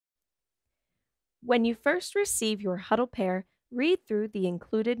When you first receive your HuddlePair, read through the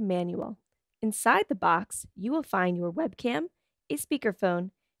included manual. Inside the box, you will find your webcam, a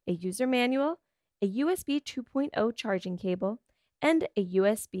speakerphone, a user manual, a USB 2.0 charging cable, and a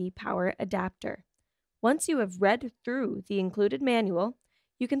USB power adapter. Once you have read through the included manual,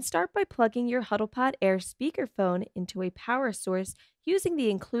 you can start by plugging your HuddlePod Air speakerphone into a power source using the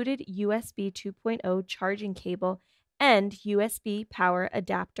included USB 2.0 charging cable and USB power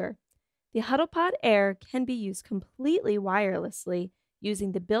adapter. The HuddlePod Air can be used completely wirelessly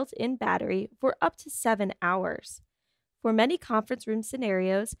using the built-in battery for up to 7 hours. For many conference room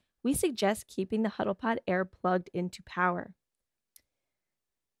scenarios, we suggest keeping the HuddlePod Air plugged into power.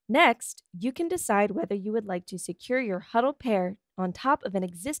 Next, you can decide whether you would like to secure your HuddlePair on top of an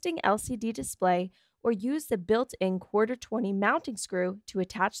existing LCD display or use the built-in 1/4 mounting screw to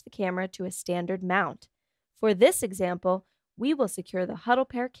attach the camera to a standard mount. For this example, we will secure the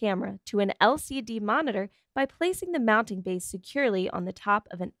HuddlePair camera to an LCD monitor by placing the mounting base securely on the top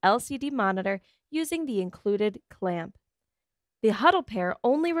of an LCD monitor using the included clamp. The HuddlePair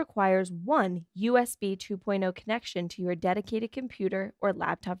only requires one USB 2.0 connection to your dedicated computer or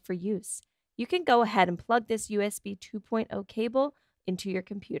laptop for use. You can go ahead and plug this USB 2.0 cable into your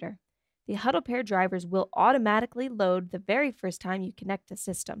computer. The HuddlePair drivers will automatically load the very first time you connect the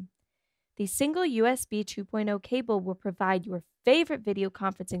system. The single USB 2.0 cable will provide your favorite video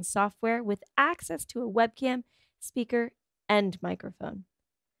conferencing software with access to a webcam, speaker, and microphone.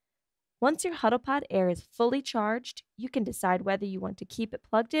 Once your HuddlePod Air is fully charged, you can decide whether you want to keep it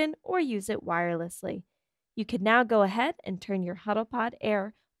plugged in or use it wirelessly. You can now go ahead and turn your HuddlePod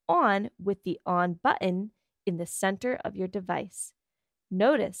Air on with the on button in the center of your device.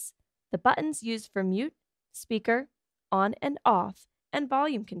 Notice the buttons used for mute, speaker, on and off, and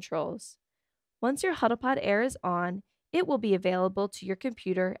volume controls. Once your HuddlePod Air is on, it will be available to your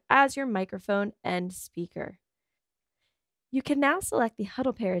computer as your microphone and speaker. You can now select the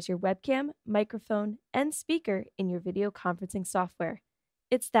HuddlePair as your webcam, microphone, and speaker in your video conferencing software.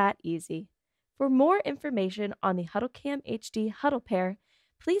 It's that easy. For more information on the HuddleCamHD HuddlePair,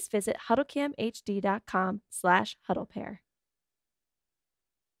 please visit HuddleCamHD.com/HuddlePair.